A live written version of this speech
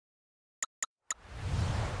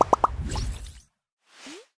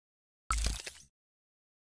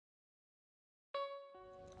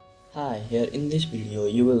Hi, here in this video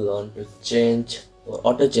you will learn to change or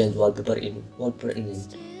auto change wallpaper in wallpaper engine.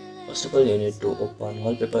 First of all, you need to open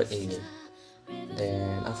wallpaper engine.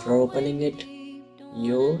 Then after opening it,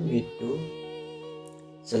 you need to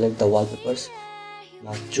select the wallpapers.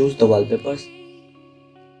 Now choose the wallpapers.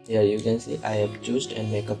 Here you can see I have chosen and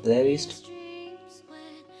make a playlist.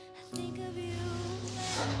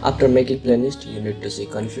 After making playlist, you need to see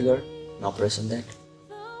configure. Now press on that.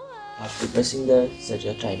 After pressing that, set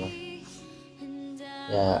your timer.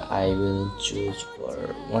 Yeah, I will choose for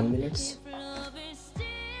 1 minute.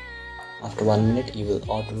 After 1 minute, you will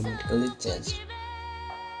automatically change.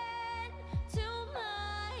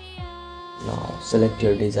 Now select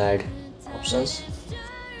your desired options.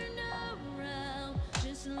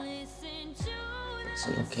 Press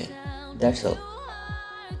on OK. That's all.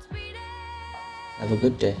 Have a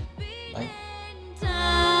good day. Bye.